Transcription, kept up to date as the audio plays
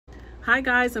Hi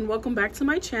guys, and welcome back to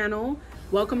my channel.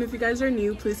 Welcome if you guys are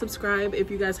new. Please subscribe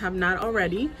if you guys have not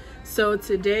already. So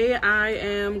today I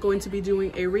am going to be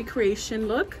doing a recreation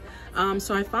look.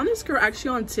 So I found this girl actually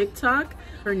on TikTok.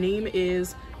 Her name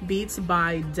is Beats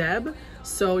by Deb.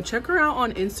 So check her out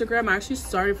on Instagram. I actually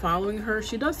started following her.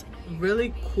 She does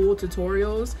really cool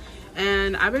tutorials,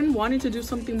 and I've been wanting to do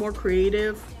something more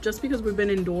creative just because we've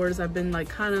been indoors. I've been like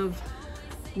kind of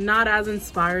not as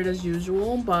inspired as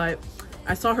usual, but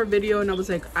I saw her video and I was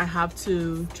like, I have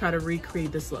to try to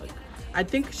recreate this look. I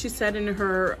think she said in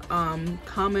her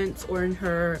comments or in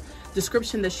her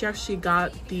description that she actually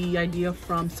got the idea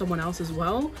from someone else as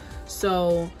well.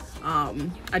 So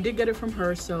I did get it from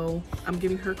her, so I'm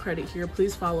giving her credit here.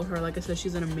 Please follow her. Like I said,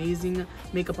 she's an amazing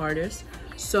makeup artist.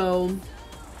 So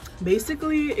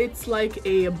basically it's like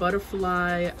a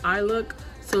butterfly eye look.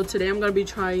 So today I'm gonna be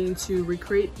trying to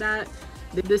recreate that.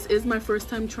 This is my first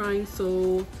time trying,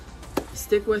 so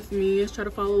stick with me, try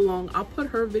to follow along. I'll put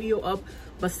her video up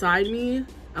beside me.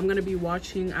 I'm gonna be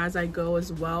watching as I go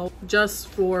as well, just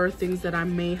for things that I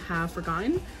may have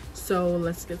forgotten. So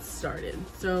let's get started.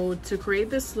 So to create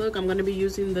this look, I'm gonna be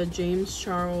using the James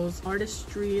Charles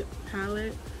Artistry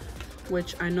palette,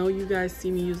 which I know you guys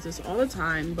see me use this all the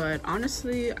time, but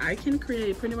honestly I can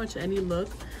create pretty much any look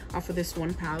off of this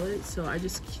one palette, so I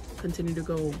just continue to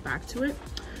go back to it.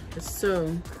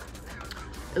 So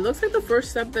it looks like the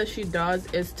first step that she does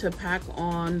is to pack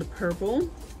on the purple.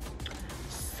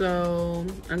 So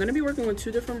I'm going to be working with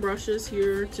two different brushes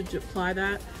here to apply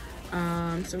that.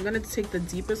 So I'm going to take the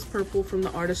deepest purple from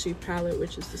the Artistry palette,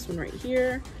 which is this one right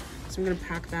here. So I'm going to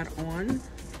pack that on.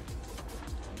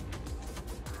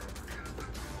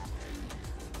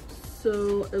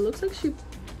 So it looks like she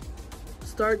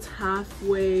starts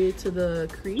halfway to the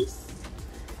crease.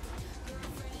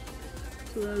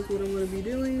 So that is what I'm going to be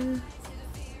doing.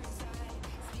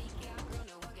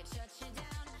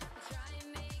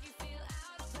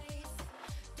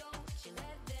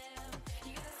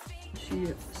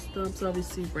 She stops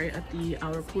obviously right at the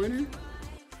outer corner.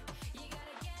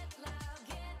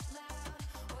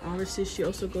 Obviously she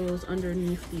also goes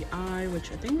underneath the eye,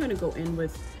 which I think I'm going to go in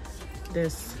with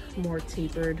this more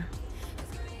tapered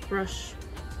brush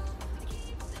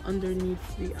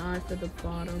underneath the eye for the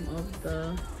bottom of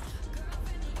the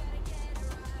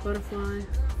butterfly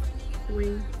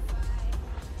wing.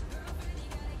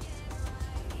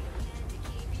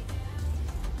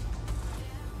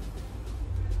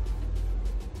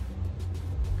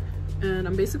 And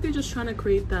I'm basically just trying to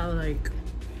create that like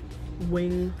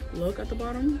wing look at the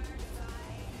bottom.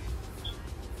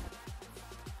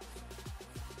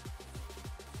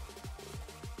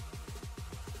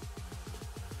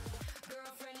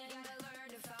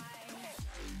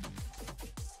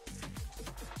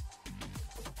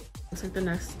 Looks like the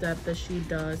next step that she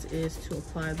does is to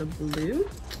apply the blue.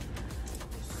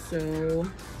 So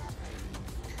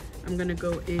I'm gonna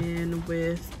go in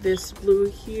with this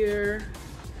blue here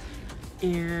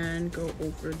and go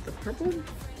over the purple.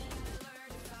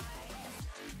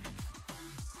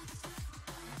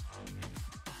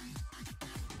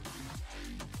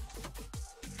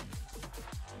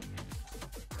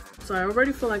 So I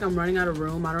already feel like I'm running out of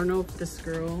room. I don't know if this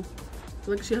girl, I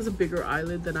feel like she has a bigger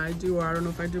eyelid than I do, or I don't know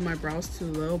if I do my brows too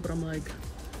low, but I'm like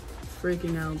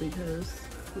freaking out because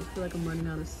I feel like I'm running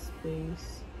out of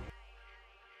space.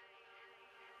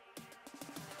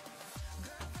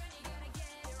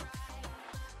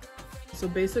 So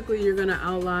basically you're gonna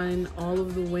outline all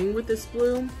of the wing with this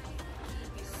blue.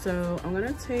 So I'm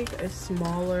gonna take a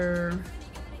smaller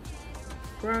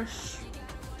brush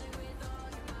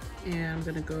and I'm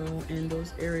gonna go in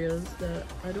those areas that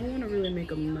I don't wanna really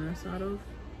make a mess out of.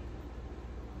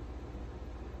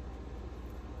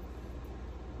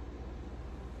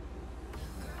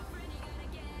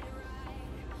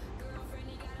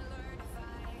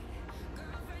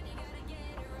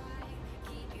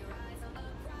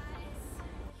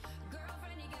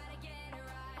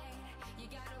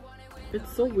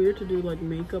 It's so weird to do like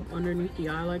makeup underneath the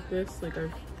eye like this. Like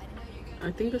I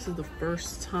think this is the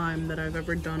first time that I've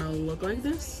ever done a look like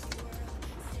this.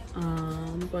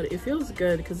 But it feels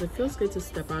good because it feels good to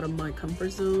step out of my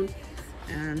comfort zone.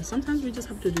 And sometimes we just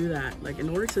have to do that. Like in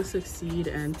order to succeed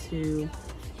and to,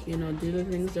 you know, do the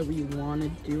things that we want to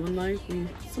do in life, we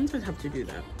sometimes have to do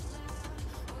that.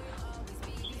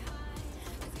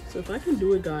 So if I can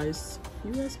do it, guys,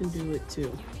 you guys can do it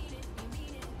too.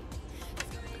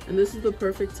 And this is the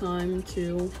perfect time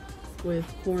too, with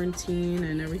quarantine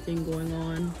and everything going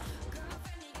on.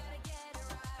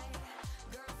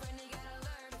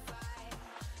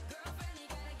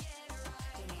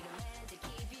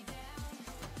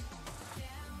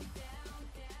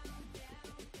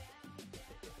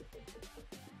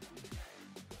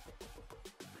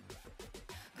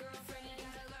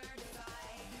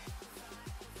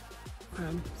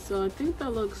 Okay, so I think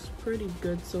that looks pretty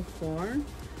good so far.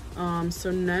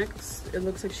 So next, it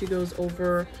looks like she goes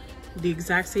over the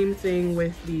exact same thing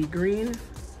with the green.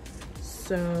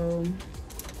 So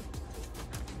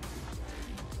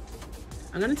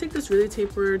I'm gonna take this really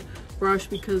tapered brush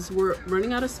because we're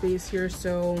running out of space here.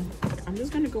 So I'm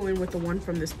just gonna go in with the one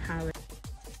from this palette.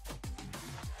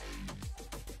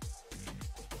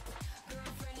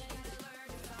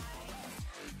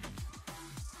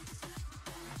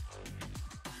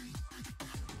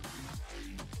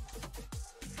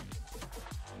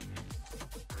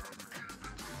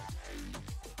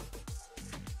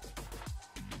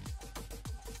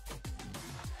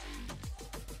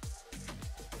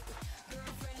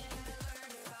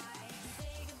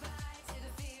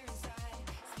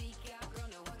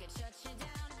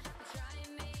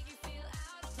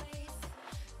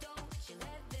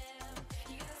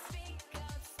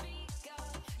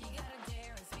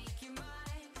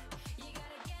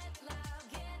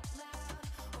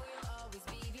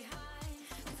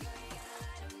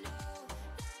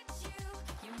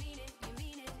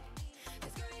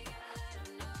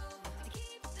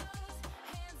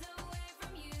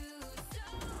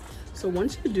 So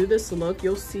once you do this look,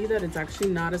 you'll see that it's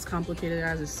actually not as complicated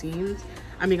as it seems.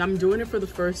 I mean, I'm doing it for the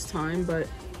first time, but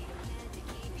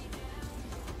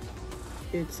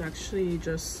it's actually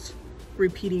just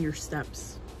repeating your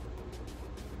steps.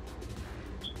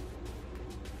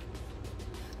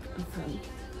 Okay.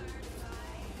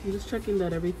 I'm just checking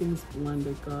that everything's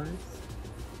blended, guys.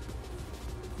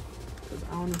 Because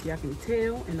I don't know if y'all can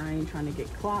tell, and I ain't trying to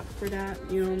get clocked for that,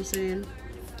 you know what I'm saying?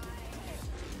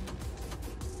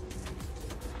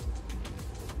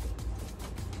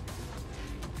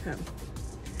 Okay.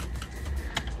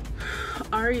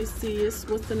 Alright, sis,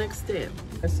 what's the next step?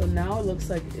 So now it looks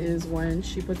like is when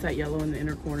she puts that yellow in the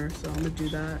inner corner, so I'm gonna do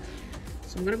that.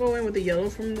 So I'm gonna go in with the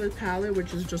yellow from the palette,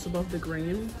 which is just above the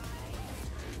green,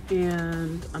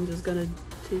 and I'm just gonna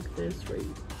take this right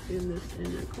in this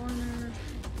inner corner.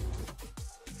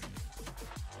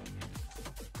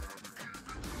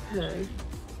 Okay,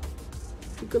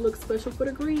 you could look special for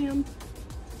the gram.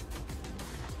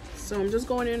 So I'm just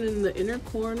going in the inner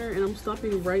corner, and I'm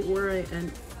stopping right where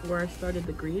I started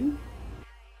the green.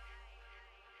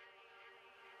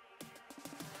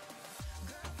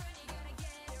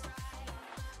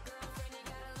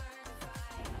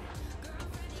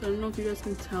 So I don't know if you guys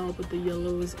can tell, but the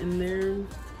yellow is in there.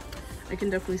 I can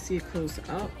definitely see it close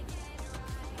up.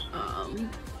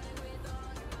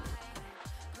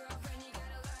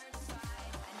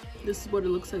 This is what it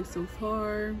looks like so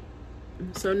far.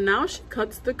 So now she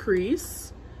cuts the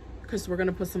crease because we're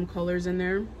gonna put some colors in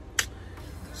there.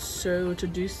 So to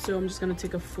do so, I'm just gonna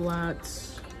take a flat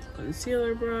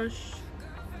concealer brush.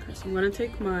 Okay, so I'm gonna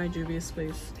take my Juvia's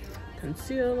Place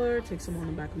concealer, take some on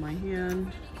the back of my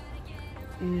hand,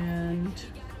 and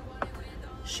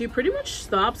she pretty much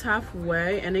stops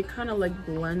halfway and it kind of like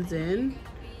blends in.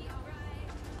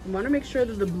 I want to make sure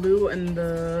that the blue and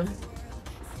the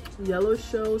yellow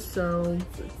show, so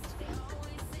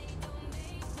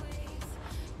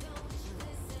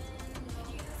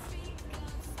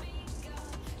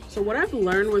what I've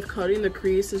learned with cutting the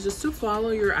crease is just to follow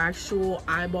your actual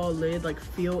eyeball lid, like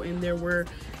feel in there where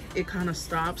it kind of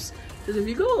stops, because if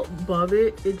you go above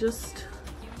it, it just,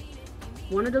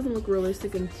 one, it doesn't look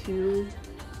realistic, and two,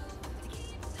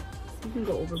 you can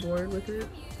go overboard with it.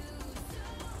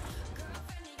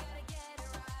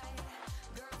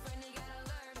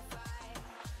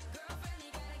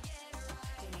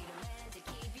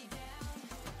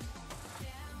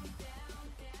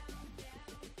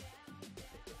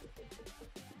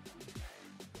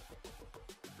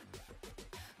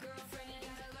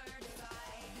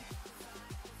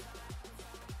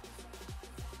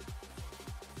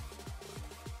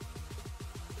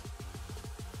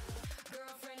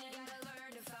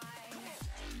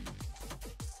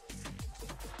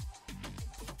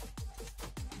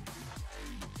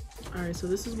 All right, so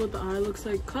this is what the eye looks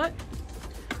like cut,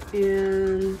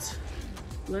 and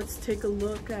let's take a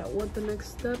look at what the next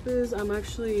step is. I'm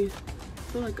actually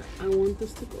feel like I want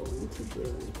this to go into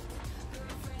the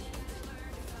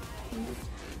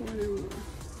corner.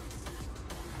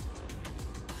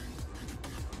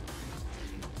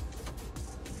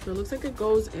 So it looks like it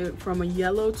goes in from a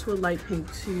yellow to a light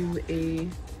pink to a,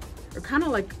 or kind of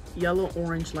like yellow,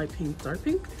 orange, light pink, dark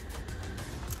pink.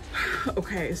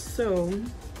 Okay, so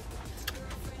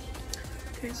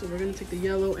we're gonna take the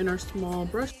yellow in our small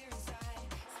brush.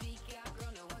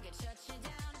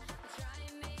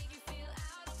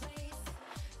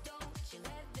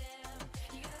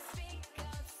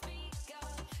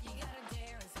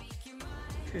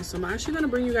 Okay, so I'm actually gonna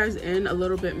bring you guys in a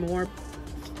little bit more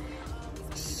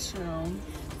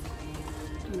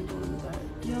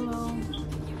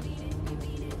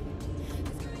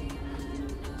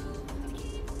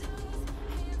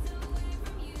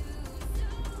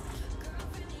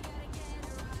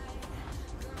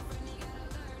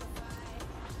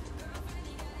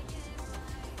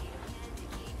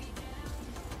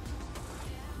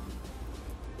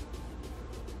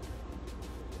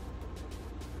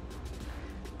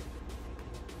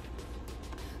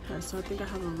Okay, so I think I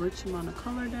have a rich amount of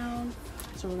color down.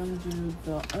 So we're gonna do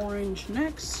the orange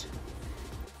next.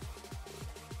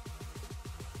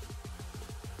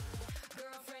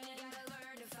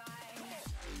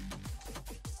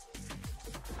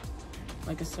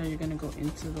 Like I said, you're gonna go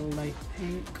into the light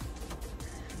pink,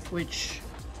 which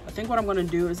I think what I'm gonna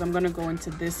do is I'm gonna go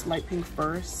into this light pink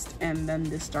first and then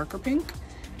this darker pink,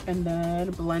 and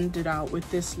then blend it out with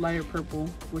this lighter purple,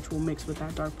 which will mix with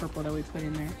that dark purple that we put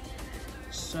in there.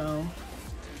 So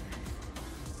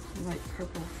light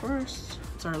purple first,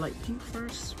 sorry, light pink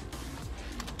first.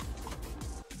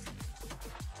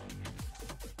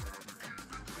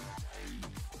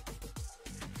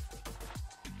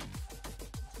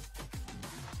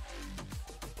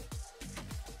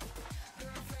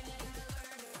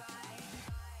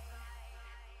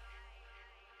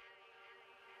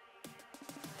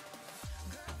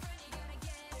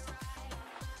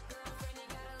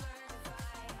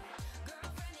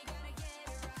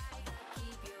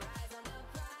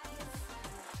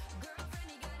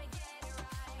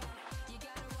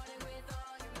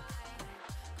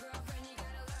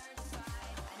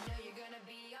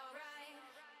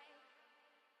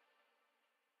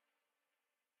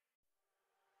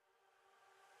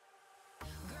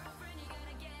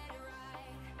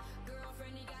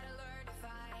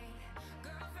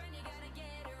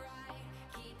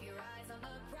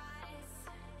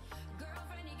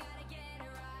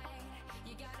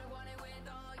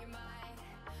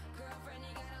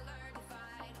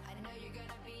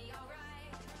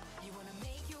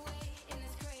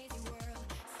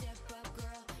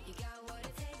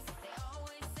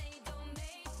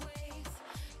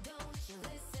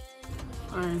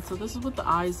 Alright, so this is what the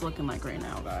eye's looking like right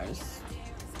now, guys.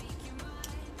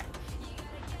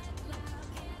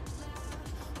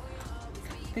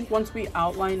 I think once we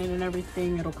outline it and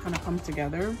everything, it'll kind of come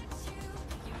together.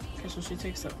 Okay, so she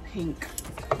takes a pink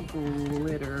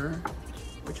glitter,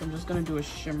 which I'm just gonna do a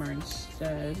shimmer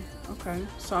instead. Okay,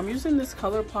 so I'm using this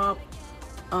ColourPop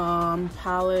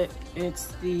palette.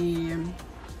 It's the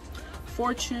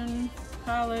Fortune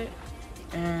palette.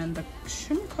 And the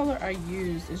shimmer color I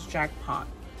use is Jackpot,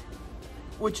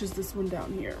 which is this one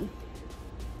down here.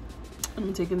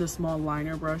 I'm taking this small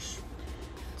liner brush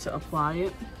to apply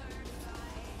it.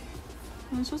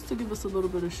 And it's just to give us a little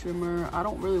bit of shimmer. I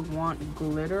don't really want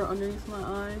glitter underneath my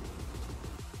eye.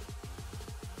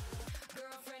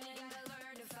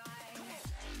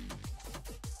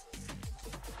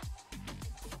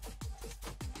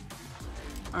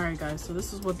 Alright guys, so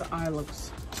this is what the eye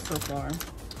looks so far.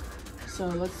 So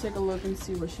let's take a look and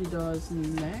see what she does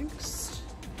next.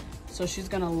 So she's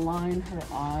gonna line her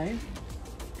eye.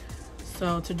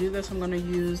 So to do this, I'm gonna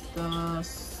use the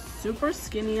super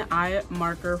skinny eye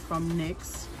marker from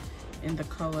NYX in the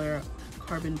color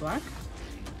Carbon Black.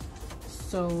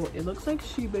 So it looks like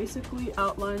she basically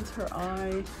outlines her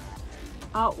eye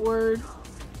outward.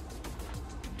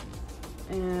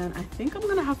 And I think I'm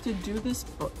gonna have to do this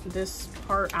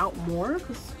part out more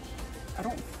because I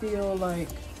don't feel like,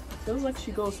 feels like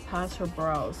she goes past her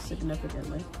brows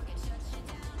significantly.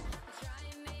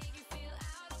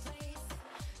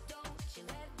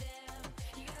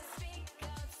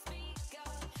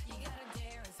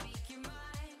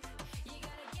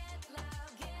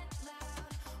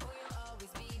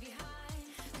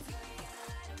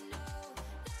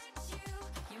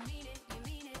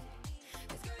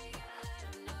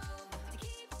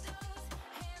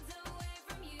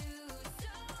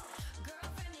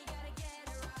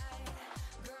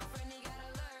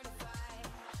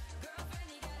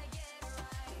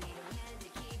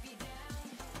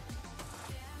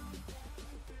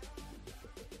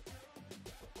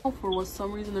 For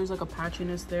some reason there's like a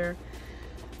patchiness there.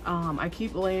 I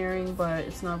keep layering, but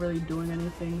it's not really doing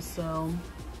anything, so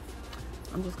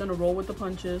I'm just gonna roll with the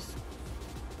punches.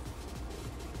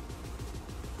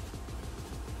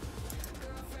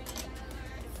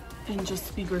 And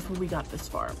just be grateful we got this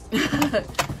far.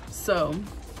 So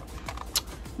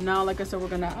now, like I said, we're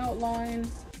gonna outline.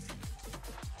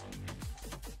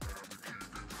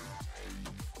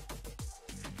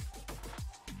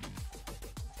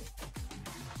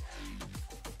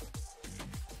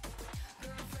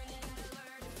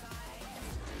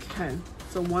 Okay,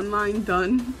 so one line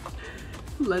done.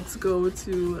 Let's go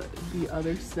to the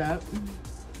other step,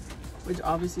 which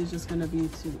obviously is just gonna be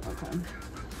to, okay.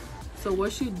 So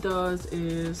what she does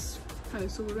is, okay,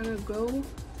 so we're gonna go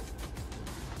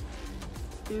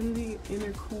in the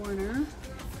inner corner,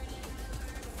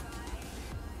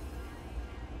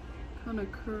 kind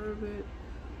of curve it.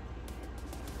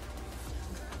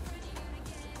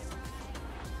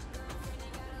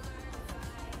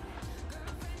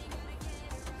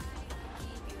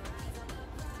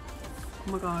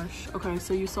 Oh my gosh. Okay,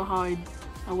 so you saw how I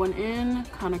went in,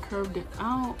 kind of curved it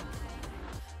out.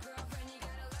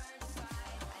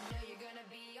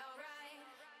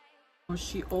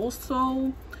 She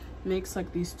also makes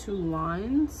like these two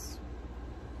lines.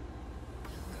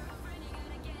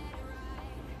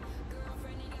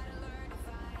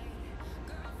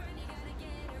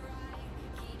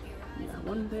 Yeah,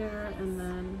 one there and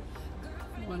then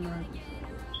one right before.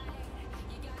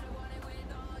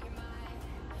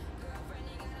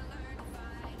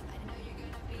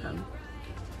 Okay.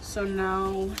 So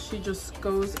now she just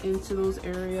goes into those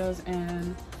areas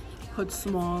and puts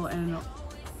small and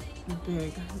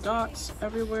big dots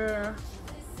everywhere.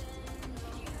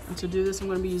 And to do this, I'm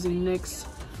going to be using NYX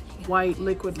white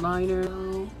liquid liner.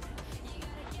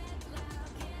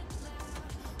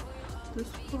 This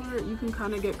part, you can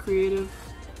kind of get creative.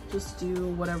 Just do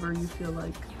whatever you feel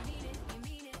like.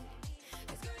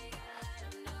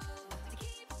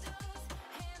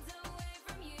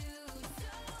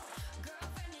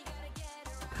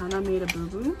 Kind of made a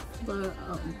boo-boo, but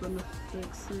I'm gonna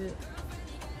fix it.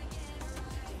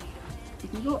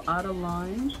 If you go out of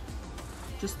line,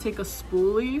 just take a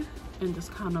spoolie and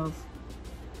just kind of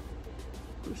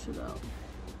push it out.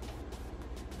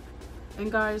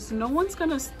 And guys, no one's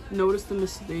gonna notice the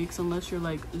mistakes unless you're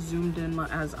like zoomed in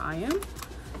as I am.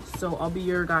 So I'll be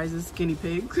your guys' guinea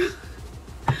pig.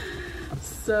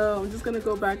 So I'm just gonna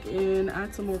go back in,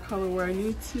 add some more color where I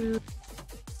need to.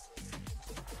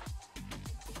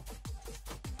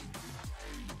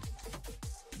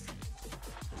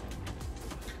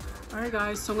 Alright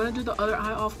guys, so I'm gonna do the other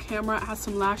eye off camera, add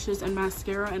some lashes and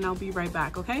mascara, and I'll be right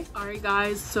back, okay? Alright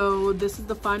guys, so this is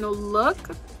the final look.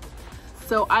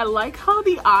 So I like how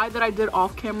the eye that I did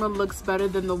off camera looks better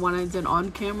than the one I did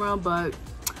on camera, but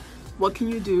what can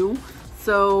you do?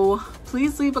 So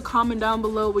please leave a comment down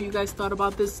below what you guys thought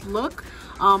about this look.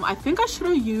 I think I should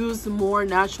have used more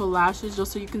natural lashes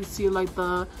just so you can see like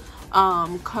the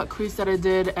cut crease that I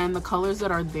did and the colors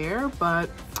that are there, but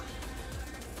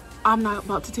I'm not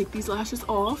about to take these lashes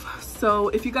off. So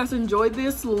if you guys enjoyed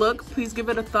this look, please give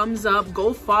it a thumbs up.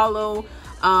 Go follow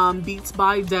Beats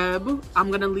by Deb. I'm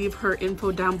gonna leave her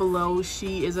info down below.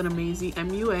 She is an amazing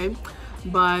MUA.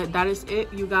 But that is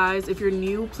it, you guys. If you're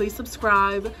new, please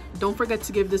subscribe. Don't forget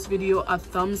to give this video a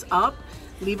thumbs up.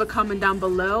 Leave a comment down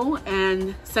below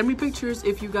and send me pictures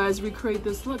if you guys recreate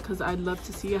this look, because I'd love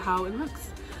to see how it looks.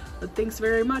 But thanks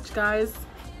very much, guys.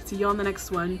 See you on the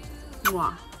next one.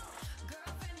 Mwah.